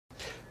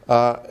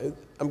I'm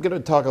going to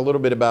talk a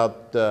little bit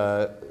about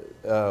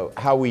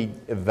how we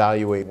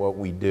evaluate what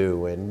we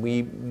do, and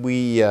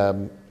we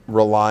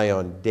rely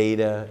on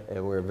data,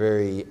 and we're a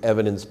very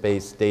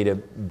evidence-based,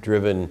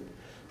 data-driven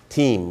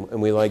team,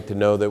 and we like to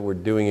know that we're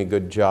doing a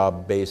good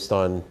job based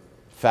on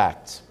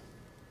facts.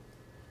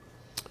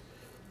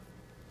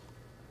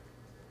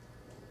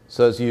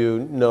 So as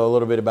you know a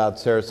little bit about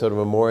Sarasota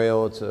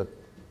Memorial, it's a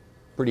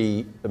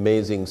pretty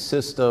amazing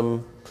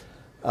system.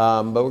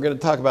 But we're going to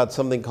talk about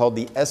something called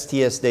the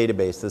STS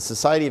database, the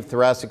Society of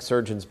Thoracic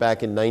Surgeons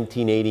back in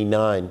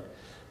 1989.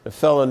 A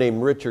fellow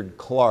named Richard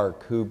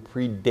Clark, who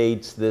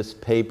predates this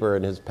paper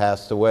and has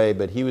passed away,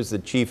 but he was the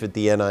chief at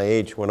the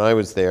NIH when I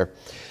was there,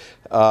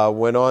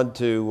 went on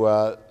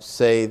to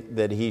say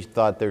that he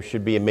thought there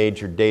should be a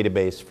major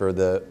database for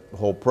the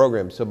whole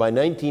program. So by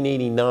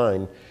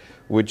 1989,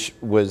 which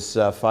was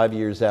 5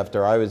 years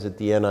after I was at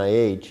the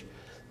NIH,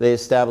 they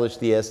established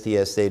the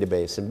STS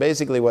database. And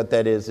basically what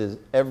that is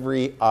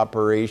every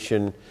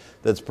operation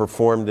that's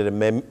performed at a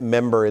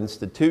member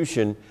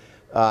institution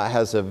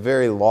has a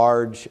very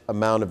large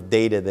amount of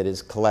data that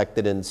is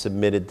collected and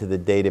submitted to the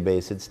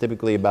database. It's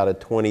typically about a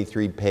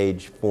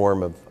 23-page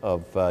form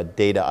of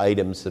data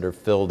items that are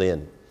filled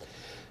in.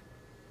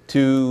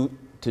 To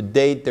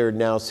date, there are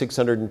now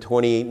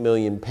 628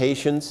 million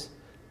patients.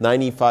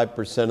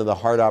 95% of the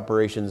heart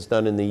operations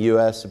done in the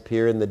U.S.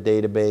 appear in the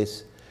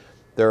database.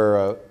 There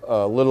are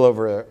a little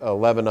over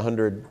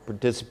 1,100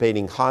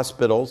 participating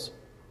hospitals.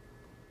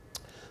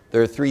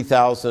 There are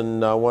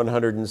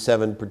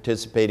 3,107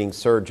 participating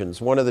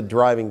surgeons. One of the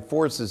driving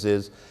forces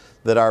is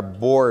that our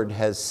board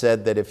has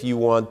said that if you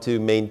want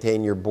to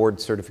maintain your board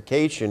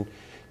certification,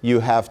 you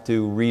have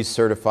to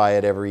recertify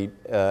it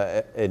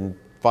in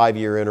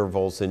 5-year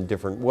intervals in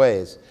different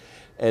ways.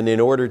 And in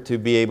order to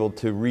be able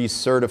to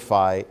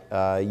recertify,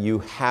 you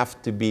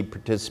have to be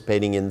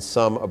participating in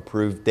some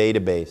approved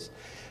database.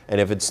 And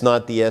if it's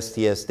not the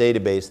STS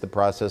database, the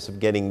process of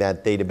getting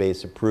that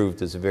database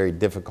approved is a very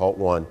difficult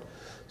one.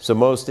 So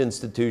most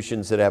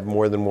institutions that have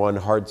more than one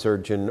heart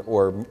surgeon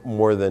or do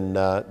more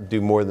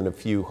than a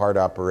few heart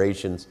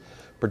operations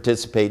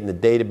participate in the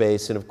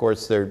database. And of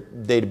course, there are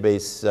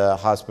database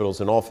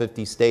hospitals in all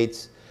 50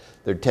 states.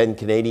 There are 10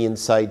 Canadian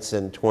sites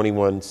and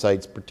 21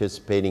 sites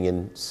participating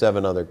in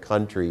 7 other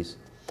countries.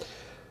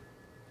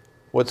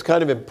 What's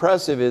kind of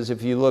impressive is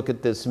if you look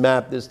at this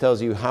map, this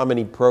tells you how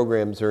many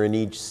programs are in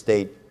each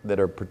state that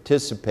are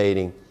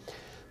participating.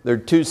 There are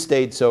 2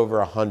 states over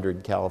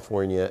 100,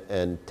 California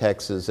and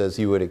Texas, as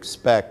you would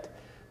expect.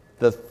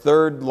 The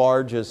 3rd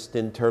largest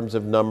in terms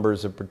of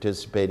numbers of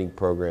participating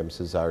programs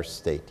is our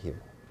state here.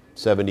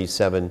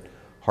 77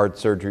 heart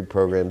surgery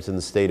programs in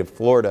the state of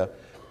Florida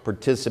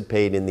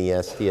participate in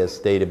the STS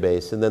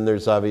database. And then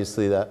there's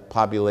obviously that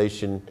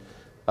population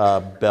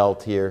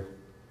belt here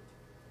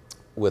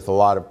with a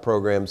lot of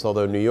programs,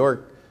 although New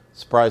York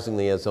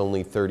surprisingly has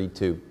only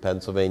 32.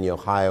 Pennsylvania,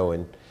 Ohio,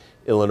 and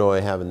Illinois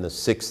have in the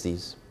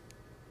 60s.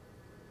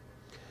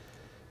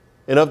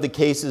 And of the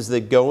cases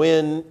that go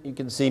in, you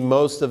can see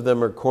most of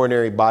them are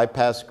coronary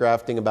bypass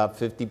grafting, about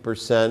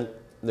 50%.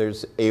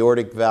 There's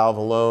aortic valve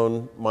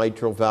alone,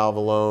 mitral valve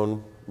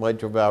alone,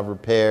 mitral valve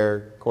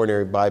repair,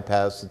 coronary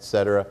bypass,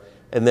 etc.,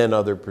 and then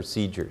other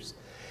procedures.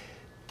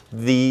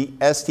 The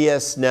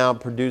STS now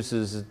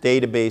produces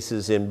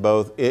databases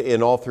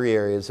in all 3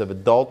 areas of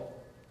adult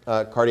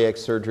cardiac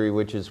surgery,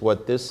 which is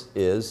what this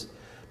is,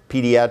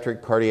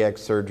 pediatric cardiac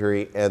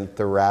surgery, and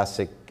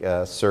thoracic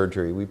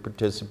surgery. We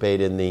participate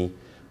in the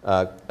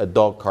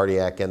adult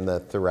cardiac and the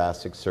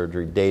thoracic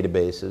surgery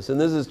databases. And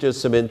this is just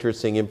some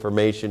interesting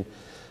information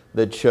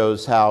that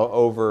shows how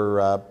over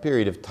a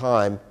period of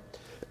time,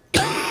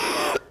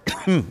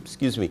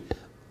 excuse me,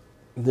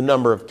 the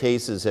number of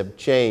cases have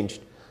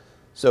changed.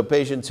 So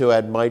patients who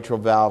had mitral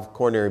valve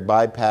coronary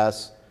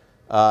bypass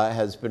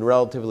has been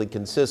relatively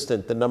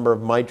consistent. The number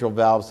of mitral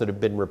valves that have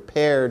been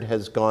repaired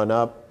has gone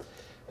up,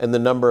 and the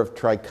number of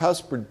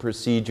tricuspid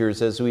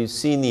procedures, as we've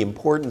seen the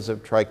importance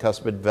of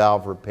tricuspid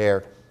valve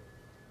repair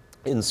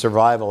in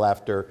survival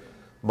after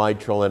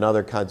mitral and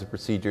other kinds of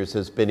procedures,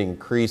 has been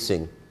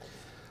increasing.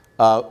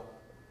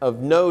 Of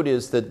note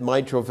is that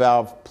mitral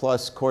valve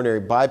plus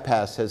coronary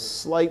bypass has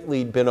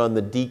slightly been on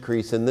the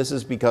decrease, and this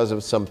is because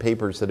of some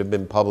papers that have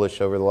been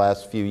published over the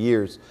last few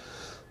years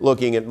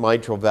looking at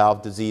mitral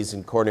valve disease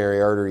and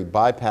coronary artery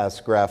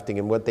bypass grafting.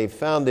 And what they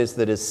found is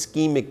that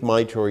ischemic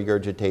mitral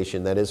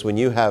regurgitation, that is when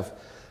you have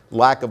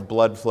lack of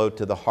blood flow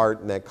to the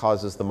heart and that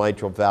causes the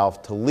mitral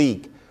valve to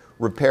leak,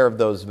 repair of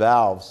those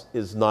valves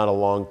is not a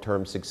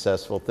long-term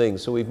successful thing.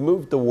 So we've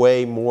moved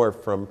away more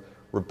from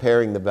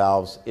repairing the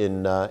valves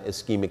in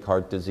ischemic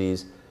heart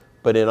disease,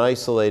 but in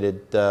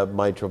isolated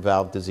mitral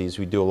valve disease,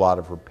 we do a lot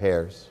of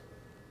repairs.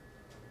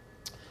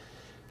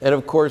 And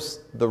of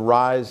course, the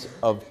rise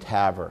of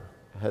TAVR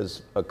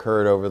has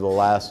occurred over the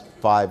last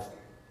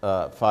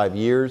five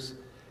years,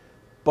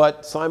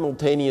 but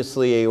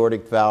simultaneously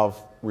aortic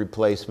valve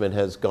replacement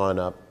has gone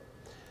up.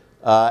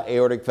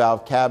 Aortic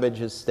valve CABG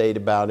has stayed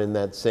about in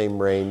that same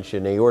range,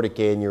 and aortic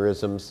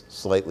aneurysms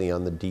slightly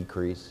on the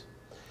decrease.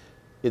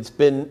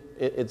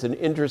 it's an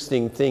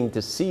interesting thing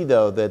to see,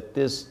 though, that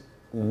this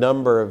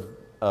number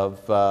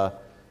of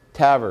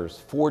TAVRs,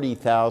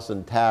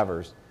 40,000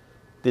 TAVRs,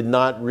 did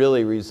not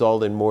really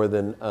result in more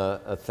than a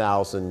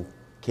 1,000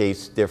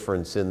 case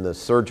difference in the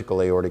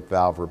surgical aortic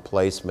valve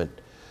replacement.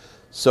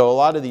 So a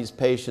lot of these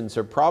patients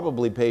are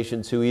probably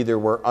patients who either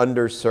were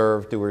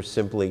underserved or were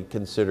simply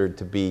considered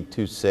to be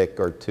too sick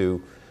or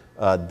too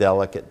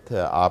delicate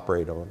to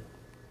operate on.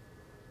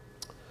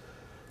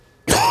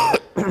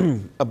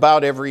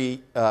 About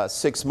every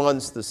 6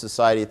 months, the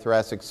Society of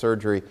Thoracic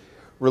Surgery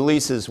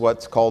releases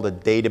what's called a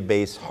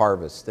database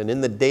harvest. And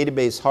in the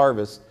database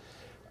harvest,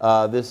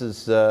 this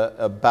is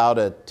about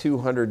a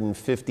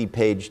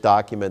 250-page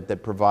document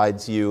that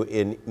provides you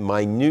in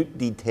minute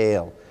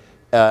detail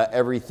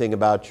everything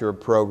about your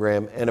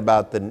program and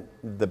about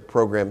the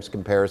program's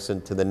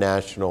comparison to the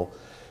national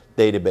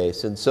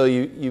database. And so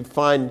you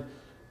find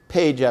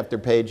page after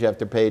page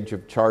after page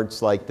of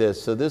charts like this.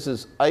 So this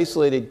is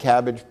isolated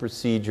CABG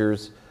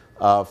procedures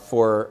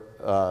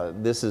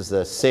this is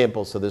a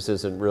sample, so this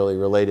isn't really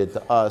related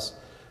to us,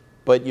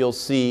 but you'll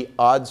see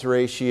odds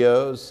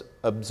ratios,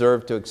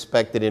 observed to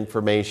expected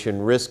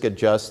information,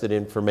 risk-adjusted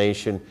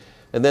information,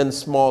 and then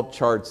small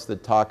charts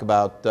that talk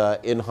about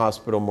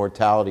in-hospital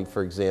mortality,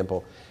 for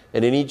example.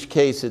 And in each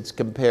case, it's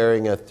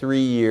comparing a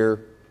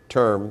 3-year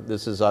term.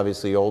 This is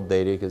obviously old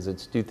data because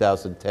it's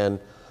 2010,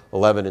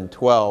 11, and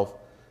 12.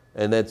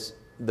 And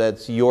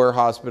that's your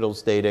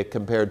hospital's data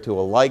compared to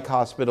a like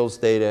hospital's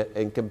data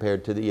and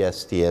compared to the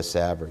STS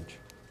average.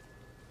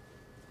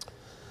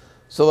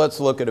 So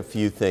let's look at a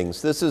few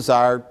things. This is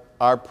our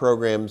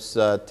program's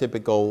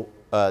typical,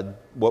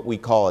 what we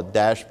call a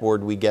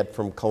dashboard we get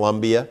from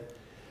Columbia.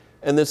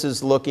 And this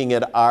is looking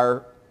at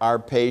our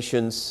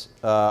patients'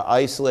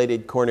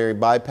 isolated coronary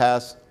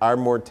bypass, our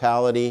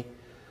mortality.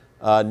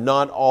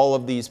 Not all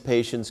of these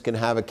patients can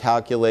have a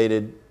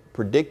calculated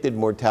predicted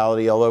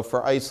mortality, although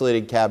for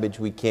isolated CABG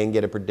we can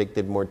get a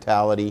predicted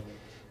mortality.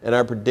 And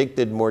our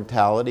predicted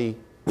mortality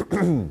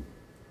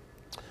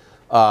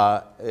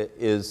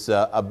is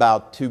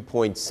about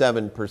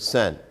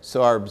 2.7%.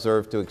 So our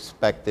observed to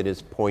expected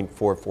is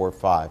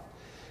 0.445.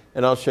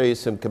 And I'll show you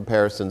some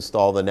comparisons to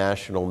all the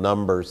national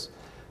numbers.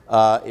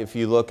 If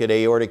you look at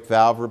aortic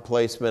valve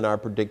replacement, our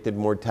predicted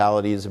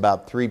mortality is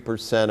about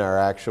 3%. Our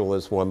actual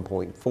is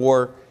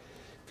 1.4.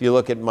 If you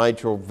look at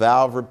mitral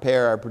valve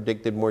repair, our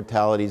predicted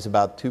mortality is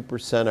about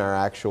 2%. Our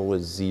actual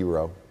is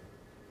 0.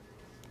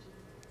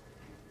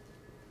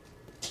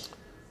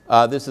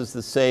 This is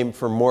the same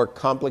for more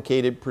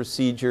complicated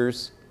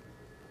procedures.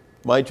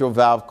 Mitral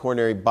valve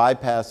coronary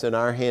bypass in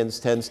our hands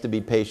tends to be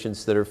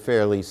patients that are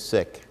fairly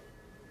sick.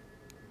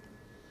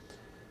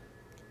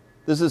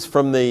 This is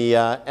from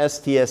the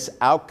STS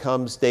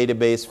outcomes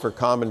database for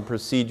common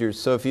procedures.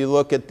 So if you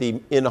look at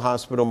the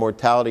in-hospital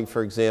mortality,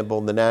 for example,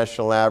 the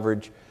national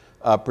average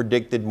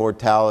predicted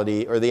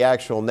mortality, or the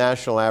actual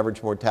national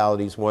average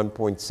mortality is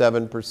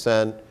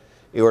 1.7%,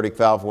 aortic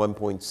valve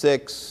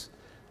 1.6%,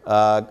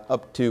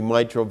 up to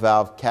mitral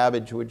valve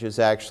CABG, which is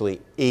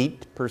actually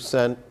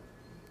 8%,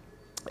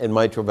 and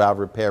mitral valve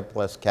repair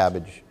plus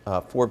CABG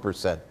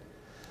 4%.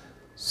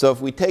 So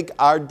if we take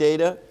our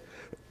data,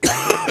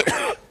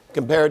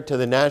 compare it to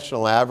the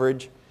national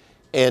average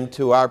and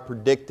to our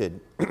predicted,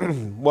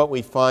 what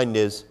we find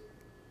is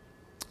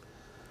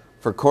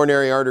for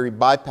coronary artery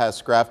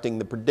bypass grafting,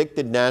 the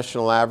predicted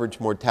national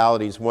average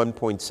mortality is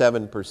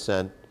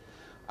 1.7%.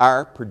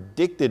 Our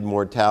predicted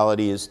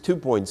mortality is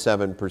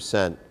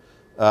 2.7%,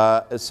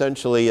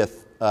 essentially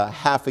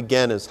half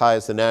again as high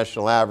as the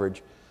national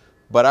average,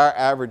 but our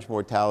average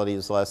mortality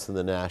is less than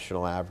the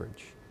national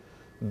average.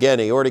 Again,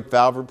 aortic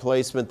valve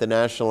replacement, the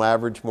national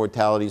average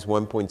mortality is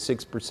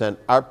 1.6%.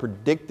 Our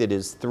predicted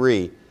is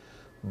 3%,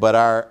 but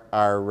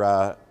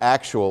our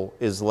actual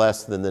is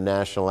less than the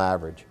national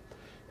average.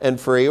 And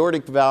for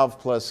aortic valve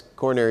plus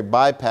coronary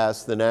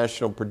bypass, the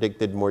national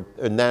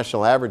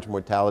average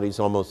mortality is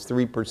almost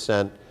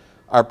 3%.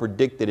 Our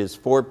predicted is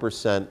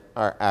 4%.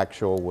 Our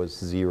actual was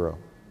 0.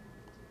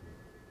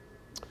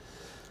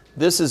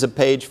 This is a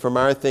page from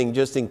our thing,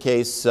 just in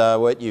case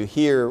what you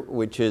hear,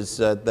 which is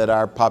that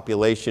our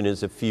population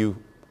is a few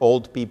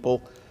old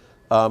people.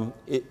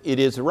 It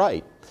is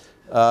right.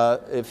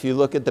 If you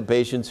look at the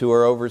patients who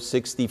are over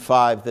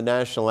 65, the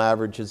national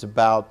average is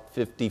about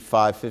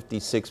 55,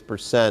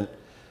 56%.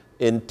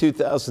 In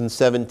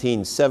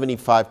 2017,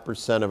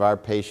 75% of our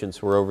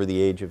patients were over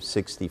the age of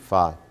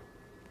 65.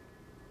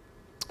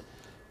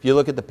 If you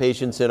look at the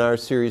patients in our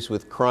series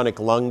with chronic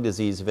lung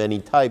disease of any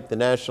type, the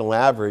national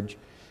average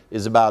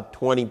is about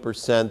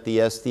 20%.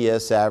 The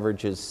STS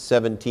average is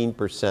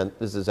 17%.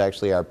 This is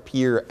actually our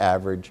peer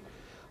average.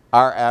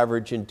 Our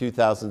average in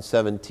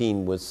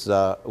 2017 was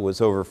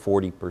over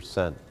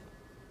 40%.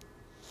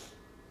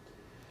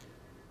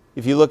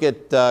 If you look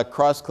at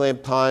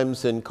cross-clamp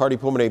times and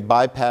cardiopulmonary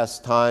bypass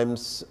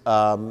times,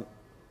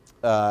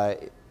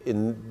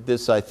 in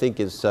this I think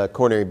is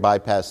coronary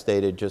bypass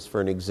data just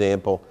for an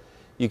example,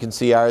 you can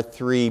see our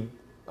three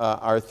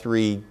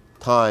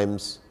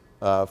times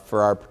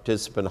for our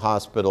participant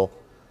hospital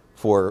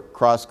for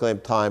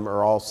cross-clamp time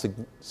are all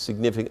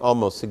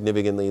almost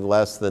significantly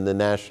less than the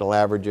national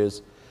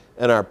averages,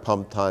 and our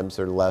pump times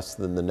are less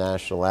than the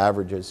national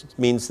averages. It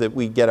means that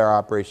we get our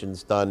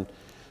operations done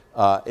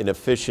in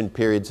efficient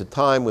periods of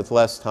time with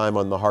less time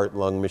on the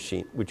heart-lung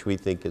machine, which we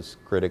think is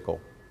critical.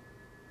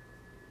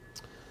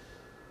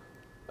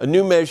 A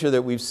new measure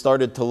that we've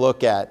started to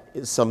look at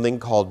is something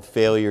called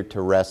failure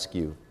to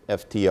rescue,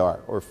 FTR,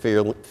 or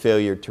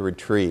failure to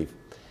retrieve.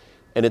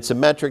 And it's a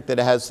metric that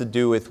has to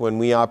do with when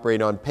we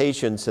operate on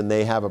patients and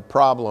they have a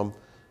problem,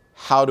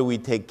 how do we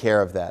take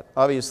care of that?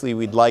 Obviously,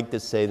 we'd like to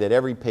say that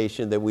every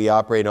patient that we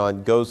operate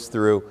on goes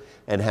through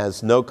and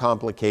has no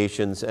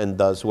complications and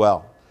does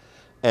well.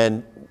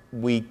 And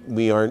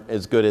we aren't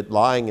as good at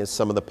lying as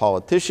some of the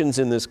politicians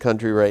in this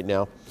country right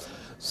now.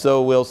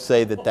 So we'll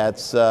say that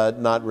that's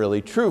not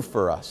really true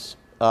for us.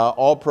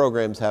 All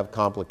programs have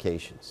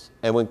complications.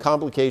 And when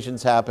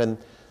complications happen,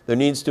 there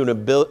needs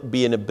to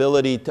be an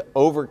ability to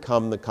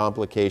overcome the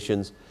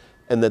complications,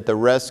 and that the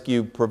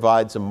rescue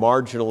provides a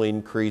marginal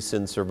increase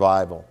in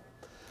survival.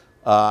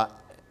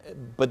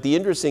 But the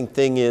interesting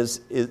thing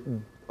is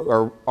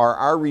are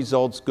our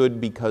results good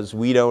because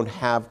we don't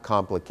have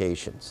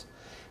complications?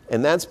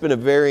 And that's been a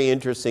very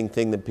interesting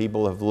thing that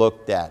people have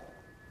looked at.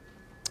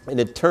 And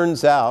it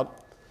turns out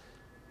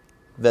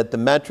that the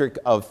metric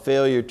of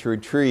failure to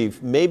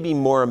retrieve may be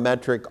more a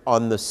metric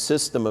on the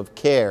system of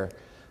care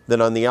than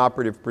on the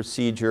operative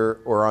procedure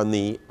or on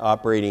the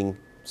operating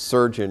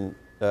surgeon,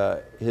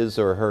 his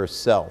or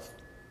herself.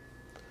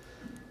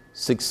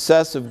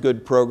 Success of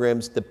good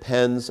programs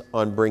depends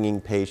on bringing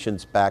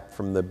patients back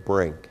from the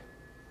brink.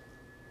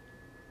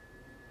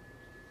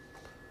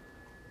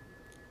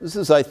 This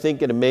is, I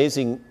think, an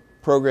amazing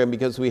program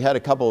because we had a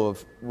couple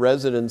of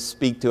residents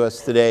speak to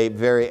us today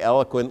very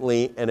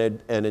eloquently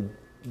and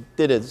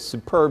did a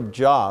superb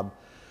job.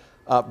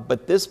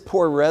 But this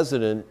poor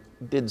resident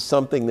did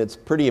something that's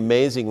pretty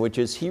amazing, which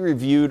is he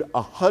reviewed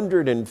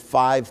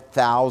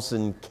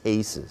 105,000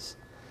 cases.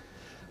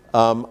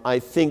 I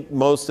think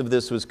most of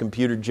this was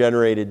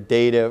computer-generated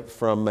data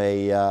from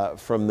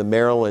the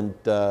Maryland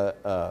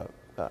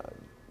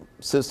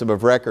system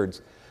of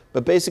records.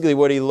 But basically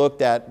what he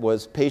looked at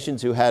was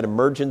patients who had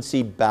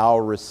emergency bowel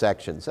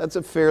resections. That's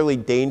a fairly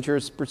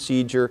dangerous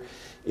procedure.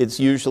 It's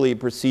usually a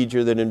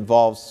procedure that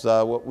involves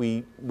what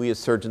we as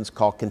surgeons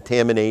call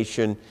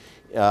contamination,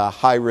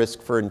 high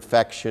risk for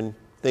infection,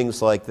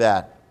 things like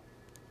that.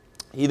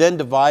 He then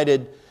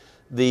divided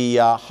the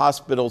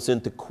hospitals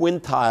into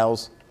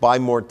quintiles by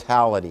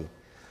mortality.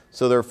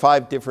 So there are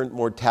 5 different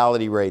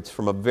mortality rates,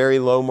 from a very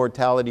low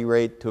mortality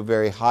rate to a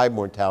very high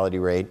mortality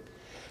rate.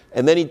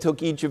 And then he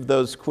took each of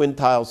those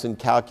quintiles and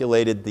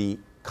calculated the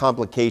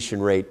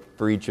complication rate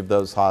for each of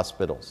those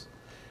hospitals.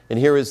 And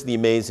here is the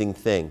amazing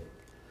thing.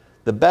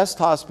 The best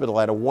hospital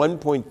had a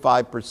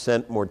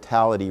 1.5%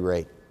 mortality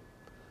rate.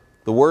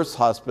 The worst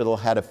hospital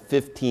had a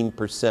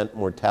 15%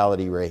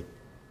 mortality rate.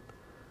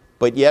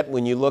 But yet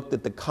when you looked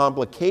at the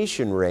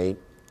complication rate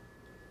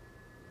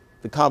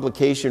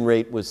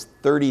was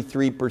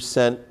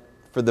 33%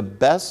 for the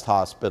best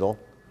hospital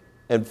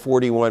and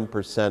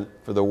 41%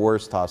 for the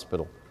worst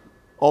hospital.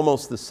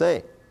 Almost the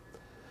same.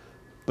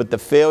 But the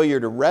failure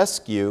to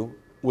rescue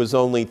was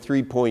only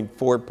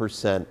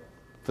 3.4%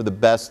 for the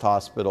best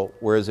hospital,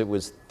 whereas it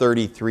was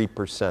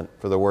 33%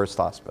 for the worst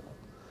hospital.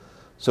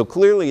 So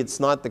clearly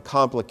it's not the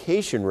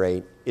complication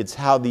rate, it's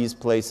how these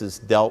places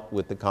dealt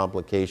with the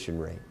complication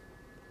rate.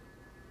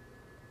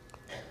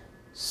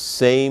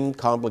 Same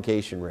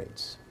complication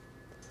rates.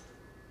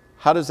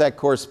 How does that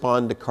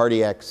correspond to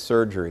cardiac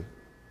surgery?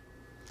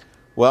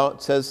 Well,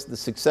 it says the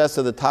success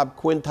of the top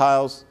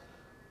quintiles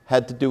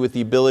had to do with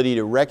the ability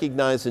to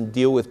recognize and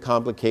deal with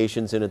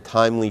complications in a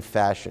timely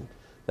fashion.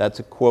 That's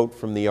a quote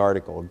from the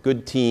article. A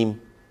good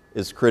team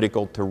is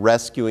critical to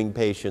rescuing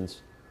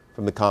patients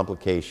from the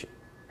complication.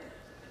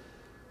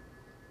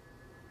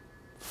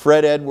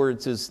 Fred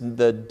Edwards is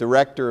the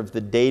director of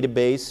the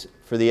database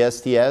for the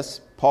STS.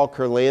 Paul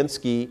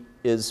Kurlansky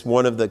is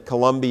one of the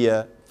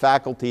Columbia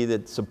faculty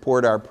that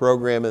support our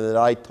program and that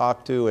I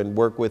talk to and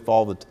work with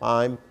all the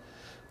time.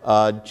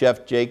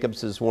 Jeff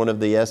Jacobs is one of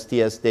the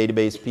STS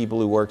database people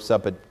who works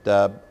up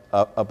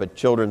at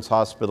Children's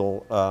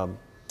Hospital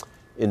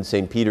in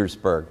St.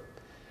 Petersburg.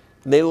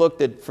 And they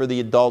looked at, for the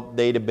adult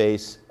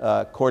database,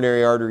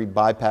 coronary artery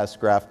bypass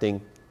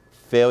grafting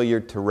failure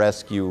to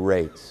rescue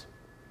rates.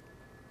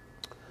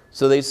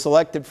 So they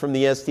selected from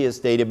the STS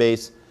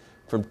database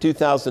from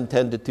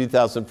 2010 to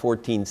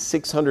 2014,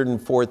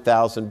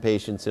 604,000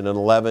 patients in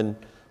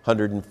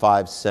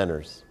 1,105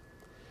 centers.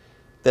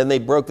 Then they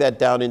broke that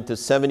down into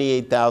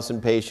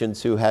 78,000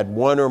 patients who had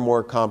 1 or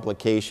more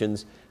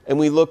complications, and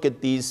we look at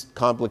these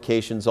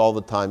complications all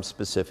the time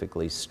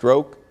specifically: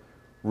 stroke,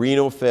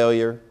 renal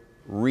failure,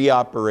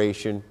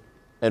 reoperation,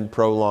 and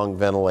prolonged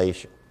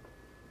ventilation.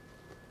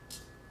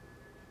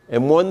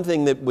 And one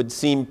thing that would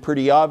seem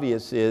pretty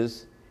obvious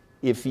is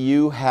if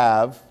you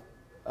have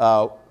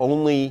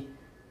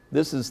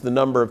this is the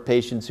number of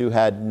patients who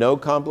had no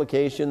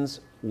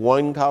complications,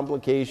 1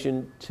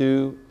 complication,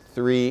 2,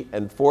 3,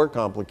 and 4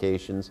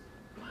 complications.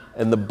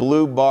 And the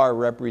blue bar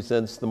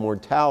represents the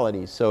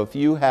mortality. So if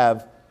you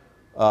have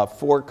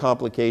 4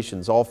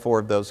 complications, all 4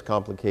 of those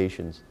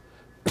complications,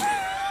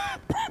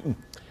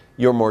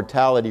 your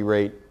mortality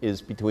rate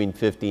is between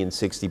 50 and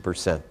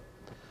 60%.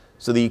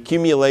 So the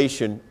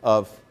accumulation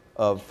of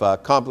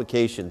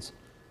complications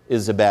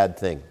is a bad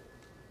thing.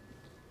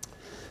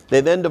 They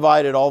then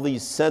divided all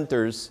these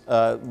centers,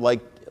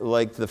 like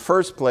the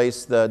first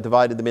place,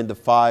 divided them into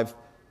 5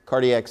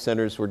 cardiac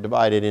centers were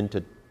divided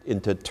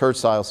into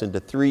terciles,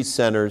 into 3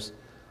 centers,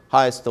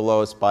 highest to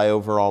lowest by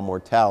overall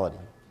mortality.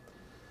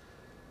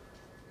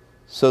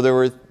 So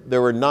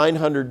there were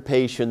 900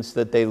 patients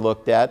that they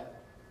looked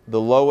at. The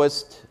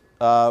lowest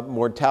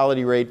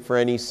mortality rate for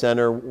any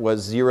center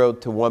was 0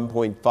 to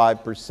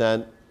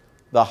 1.5%.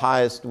 The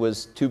highest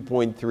was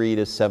 2.3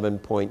 to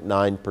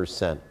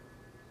 7.9%.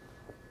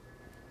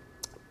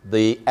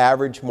 The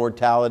average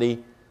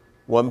mortality,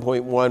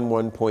 1.1,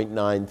 1.9,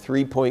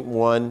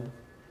 3.1.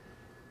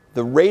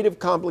 The rate of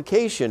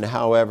complication,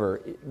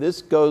 however,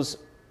 this goes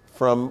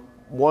from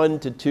 1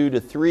 to 2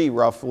 to 3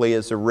 roughly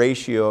as a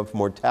ratio of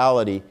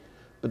mortality,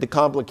 but the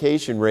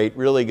complication rate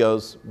really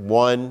goes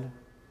 1,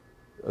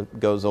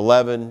 goes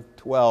 11,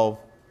 12,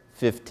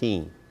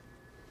 15.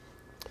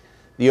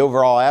 The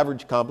overall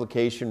average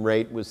complication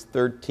rate was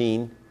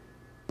 13,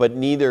 but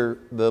neither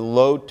the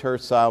low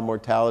tercile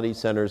mortality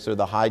centers or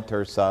the high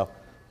tercile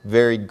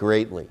varied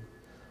greatly.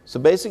 So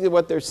basically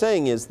what they're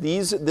saying is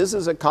this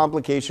is a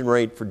complication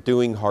rate for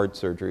doing heart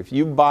surgery. If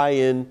you buy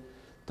in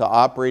to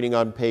operating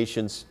on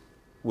patients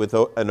with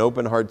an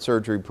open heart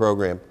surgery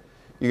program,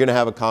 you're going to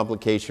have a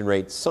complication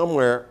rate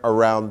somewhere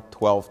around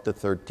 12 to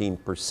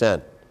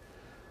 13%.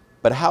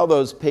 But how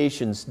those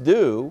patients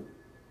do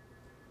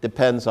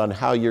depends on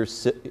how your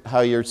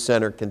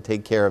center can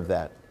take care of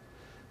that.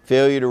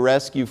 Failure to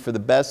rescue for the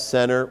best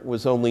center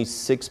was only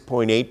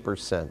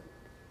 6.8%,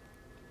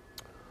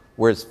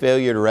 whereas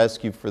failure to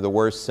rescue for the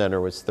worst center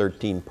was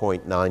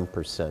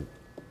 13.9%.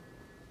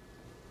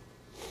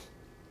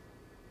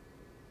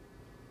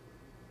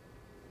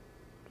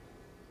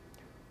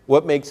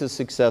 What makes a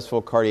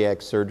successful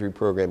cardiac surgery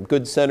program?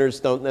 Good centers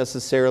don't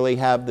necessarily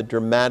have the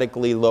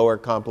dramatically lower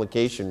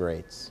complication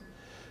rates.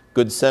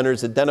 Good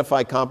centers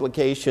identify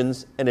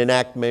complications and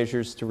enact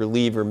measures to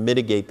relieve or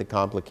mitigate the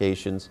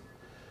complications.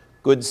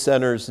 Good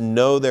centers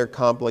know their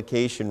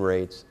complication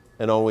rates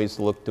and always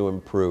look to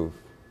improve.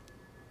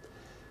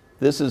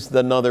 This is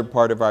another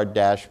part of our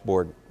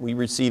dashboard. We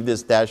receive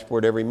this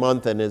dashboard every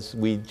month, and as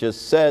we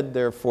just said,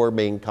 there are 4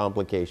 main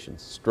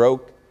complications: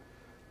 stroke,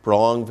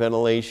 prolonged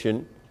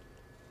ventilation,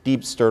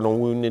 deep sternal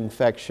wound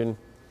infection,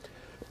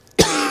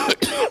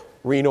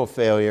 renal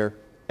failure,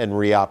 and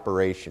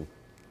reoperation.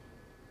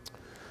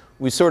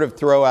 We sort of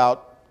throw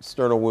out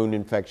sternal wound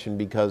infection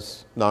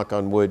because, knock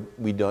on wood,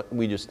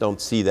 we just don't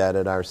see that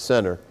at our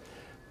center.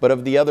 But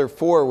of the other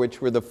 4,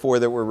 which were the 4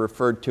 that were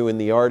referred to in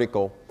the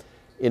article,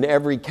 in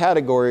every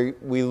category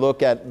we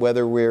look at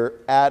whether we're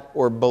at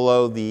or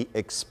below the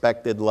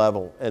expected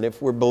level. And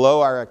if we're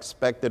below our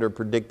expected or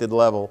predicted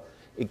level,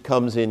 it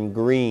comes in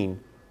green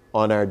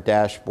on our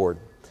dashboard.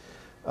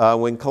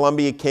 When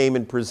Columbia came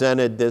and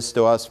presented this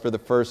to us for the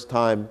first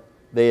time,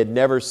 they had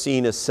never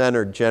seen a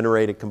center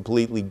generate a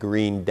completely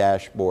green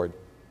dashboard.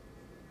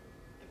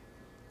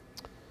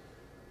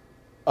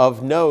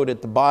 Of note,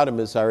 at the bottom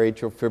is our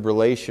atrial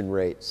fibrillation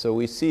rate. So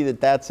we see that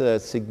that's a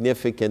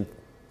significant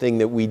thing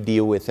that we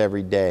deal with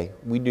every day.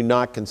 We do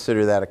not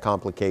consider that a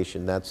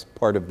complication. That's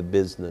part of the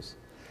business.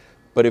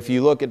 But if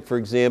you look at, for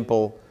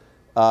example,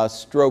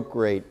 stroke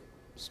rate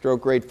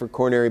for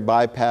coronary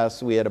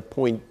bypass, we had a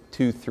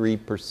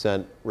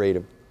 0.23%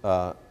 rate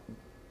of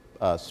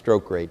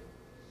stroke rate.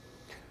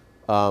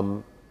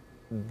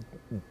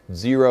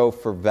 0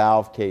 for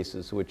valve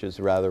cases, which is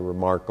rather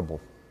remarkable.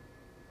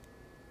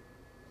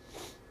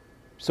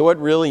 So what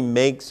really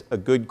makes a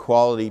good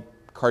quality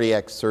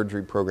cardiac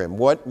surgery program?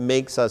 What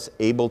makes us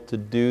able to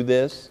do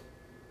this?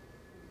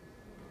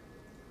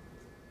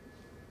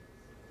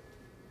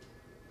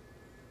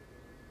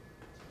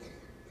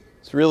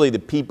 It's really the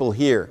people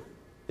here.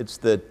 It's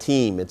the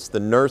team. It's the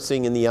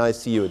nursing in the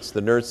ICU. It's the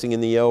nursing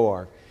in the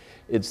OR.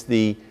 It's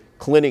the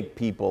clinic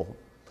people.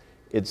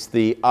 It's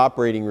the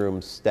operating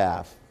room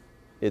staff.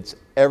 It's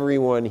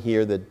everyone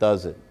here that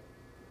does it.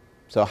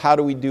 So how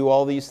do we do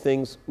all these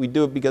things? We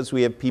do it because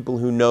we have people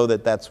who know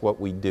that that's what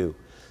we do.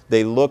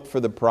 They look for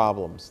the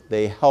problems.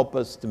 They help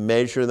us to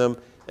measure them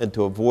and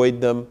to avoid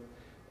them,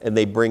 and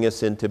they bring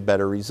us into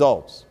better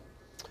results.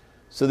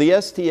 So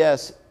the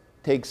STS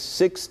takes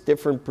 6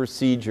 different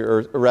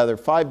procedures, or rather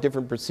 5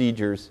 different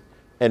procedures,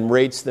 and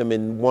rates them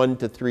in 1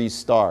 to 3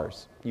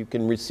 stars. You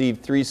can receive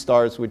 3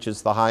 stars, which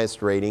is the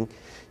highest rating.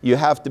 You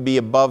have to be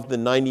above the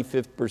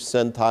 95th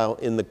percentile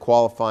in the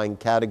qualifying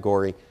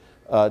category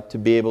to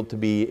be able to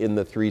be in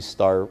the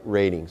 3-star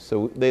rating.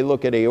 So they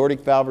look at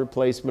aortic valve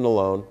replacement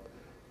alone,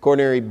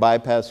 coronary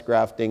bypass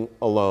grafting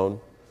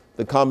alone,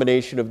 the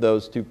combination of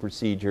those 2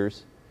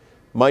 procedures.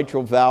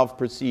 Mitral valve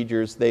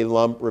procedures, they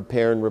lump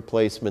repair and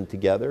replacement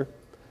together.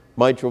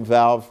 Mitral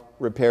valve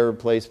repair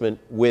replacement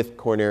with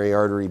coronary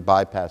artery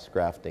bypass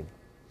grafting.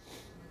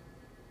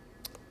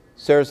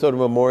 Sarasota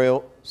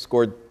Memorial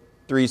scored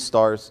 3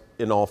 stars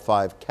in all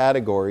 5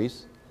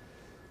 categories.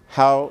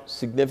 How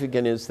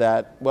significant is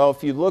that? Well,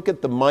 if you look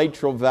at the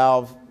mitral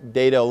valve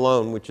data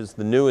alone, which is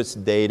the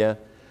newest data,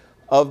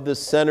 of the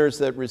centers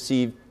that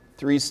received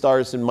 3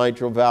 stars in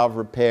mitral valve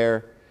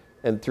repair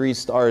and 3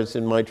 stars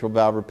in mitral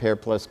valve repair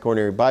plus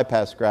coronary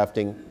bypass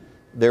grafting,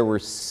 there were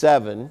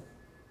 7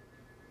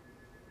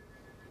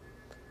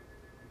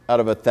 out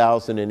of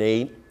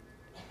 1,008.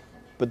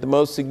 But the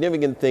most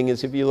significant thing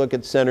is if you look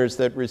at centers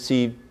that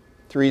received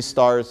 3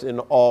 stars in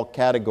all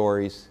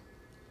categories,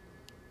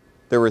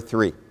 there were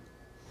 3.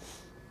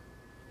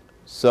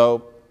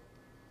 So,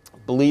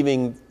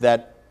 believing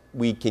that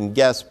we can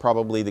guess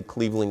probably the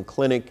Cleveland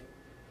Clinic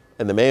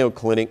and the Mayo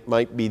Clinic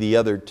might be the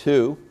other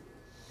 2.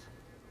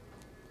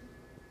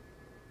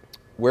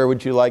 Where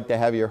would you like to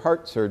have your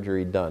heart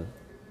surgery done?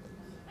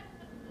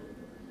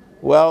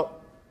 Well,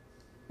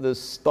 the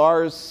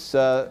stars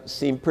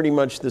seem pretty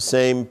much the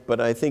same,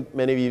 but I think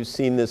many of you have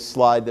seen this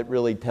slide that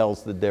really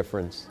tells the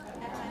difference.